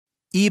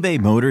eBay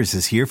Motors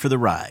is here for the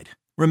ride.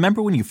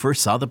 Remember when you first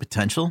saw the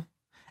potential?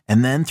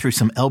 And then through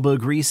some elbow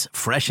grease,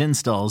 fresh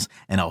installs,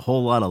 and a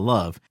whole lot of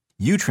love,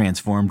 you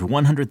transformed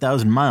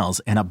 100,000 miles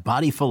and a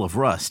body full of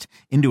rust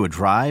into a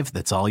drive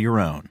that's all your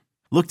own.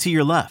 Look to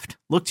your left.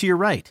 Look to your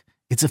right.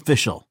 It's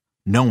official.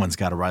 No one's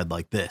got a ride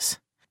like this.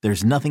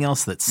 There's nothing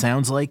else that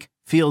sounds like,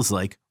 feels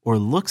like, or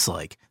looks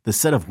like the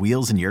set of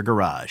wheels in your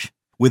garage.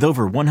 With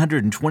over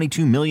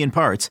 122 million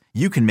parts,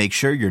 you can make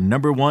sure your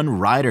number one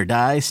ride or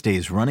die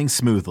stays running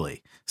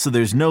smoothly. So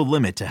there's no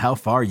limit to how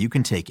far you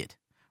can take it.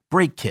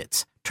 Brake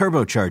kits,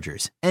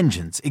 turbochargers,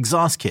 engines,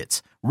 exhaust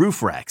kits,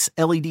 roof racks,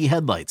 LED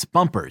headlights,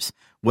 bumpers,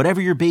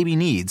 whatever your baby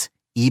needs,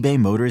 eBay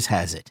Motors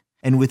has it.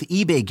 And with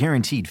eBay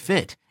Guaranteed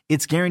Fit,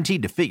 it's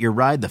guaranteed to fit your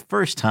ride the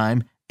first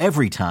time,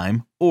 every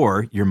time,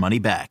 or your money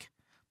back.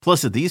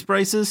 Plus at these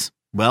prices,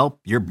 well,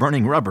 you're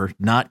burning rubber,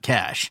 not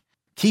cash.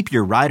 Keep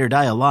your ride or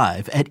die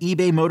alive at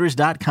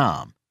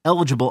ebaymotors.com.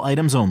 Eligible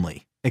items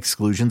only.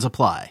 Exclusions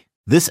apply.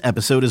 This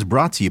episode is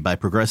brought to you by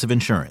Progressive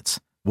Insurance.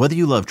 Whether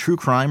you love true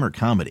crime or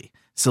comedy,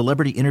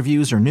 celebrity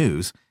interviews or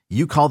news,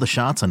 you call the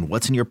shots on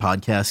what's in your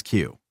podcast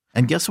queue.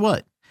 And guess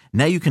what?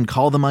 Now you can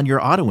call them on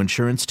your auto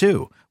insurance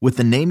too with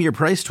the Name Your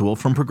Price tool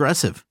from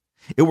Progressive.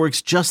 It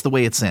works just the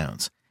way it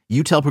sounds.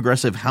 You tell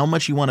Progressive how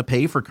much you want to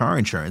pay for car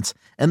insurance,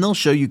 and they'll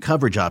show you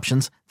coverage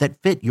options that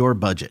fit your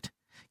budget.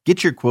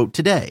 Get your quote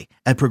today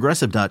at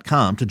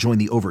Progressive.com to join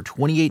the over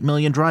 28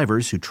 million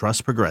drivers who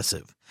trust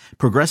Progressive.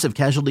 Progressive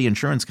Casualty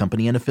Insurance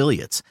Company and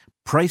Affiliates.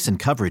 Price and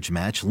coverage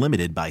match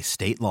limited by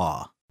state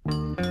law.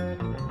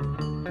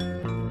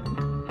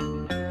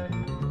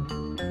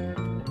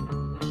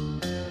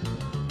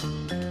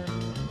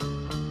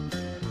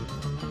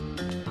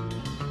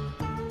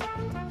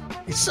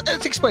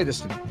 Let's explain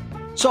this to me.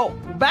 So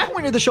back when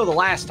we did the show the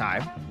last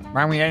time,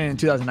 right, we ended in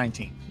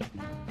 2019,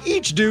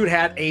 each dude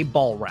had a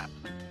ball rep.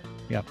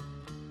 Yep.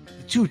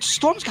 Dude,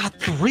 Storm's got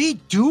 3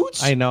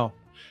 dudes? I know.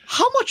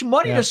 How much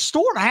money does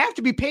Storm have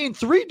to be paying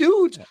 3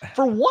 dudes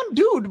for one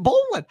dude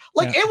bowling?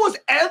 Like, it was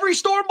every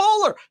Storm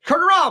bowler.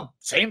 Turn around,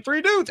 same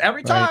 3 dudes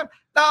every time.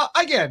 Now,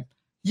 again,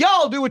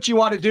 y'all do what you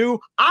want to do.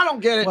 I don't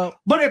get it. Well,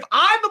 but if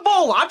I'm the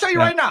bowler, I'll tell you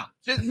right now,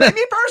 me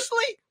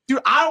personally,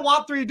 dude, I don't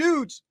want 3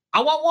 dudes. I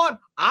want one.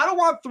 I don't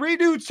want 3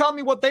 dudes telling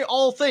me what they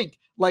all think.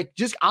 Like,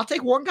 I'll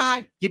take one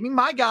guy. Give me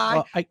my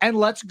guy, and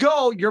let's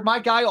go. You're my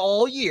guy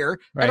all year.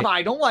 Right. And if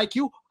I don't like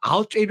you,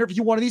 I'll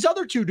interview one of these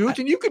other 2 dudes,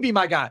 and you could be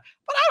my guy.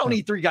 But I don't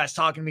need 3 guys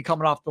talking to me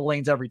coming off the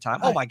lanes every time.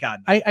 Oh, my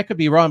God. I could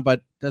be wrong,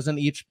 but doesn't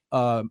each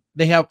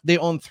they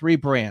own 3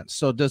 brands.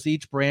 So does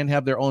each brand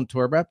have their own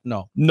tour rep?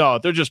 No,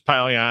 they're just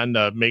piling on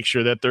to make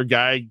sure that their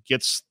guy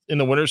gets in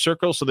the winner's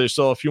circle. So there's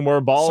still a few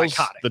more balls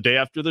the day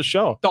after the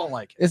show. Don't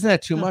like it. Isn't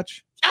that too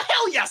much?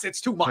 Hell yes,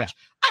 it's too much.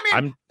 Yeah.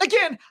 I mean,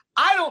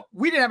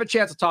 we didn't have a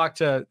chance to talk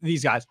to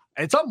these guys.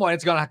 At some point,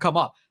 it's going to come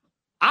up.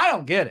 I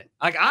don't get it.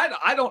 Like,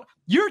 I don't,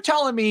 you're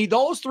telling me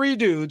those 3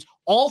 dudes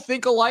all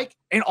think alike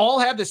and all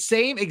have the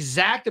same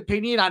exact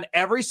opinion on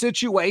every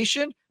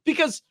situation?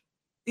 Because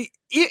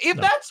if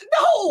that's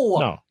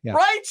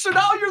right? So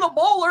now you're the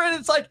bowler, and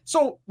it's like,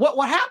 so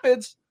what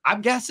happens,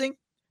 I'm guessing,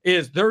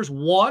 is there's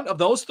one of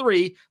those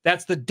 3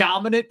 that's the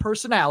dominant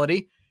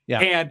personality. Yeah.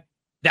 And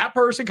that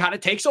person kind of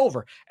takes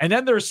over. And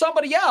then there's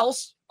somebody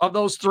else of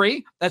those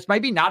 3 that's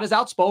maybe not as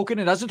outspoken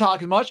and doesn't talk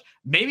as much,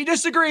 maybe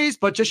disagrees,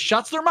 but just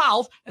shuts their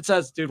mouth and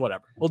says, dude,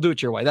 whatever. We'll do it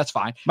your way. That's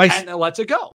fine. And then lets it go.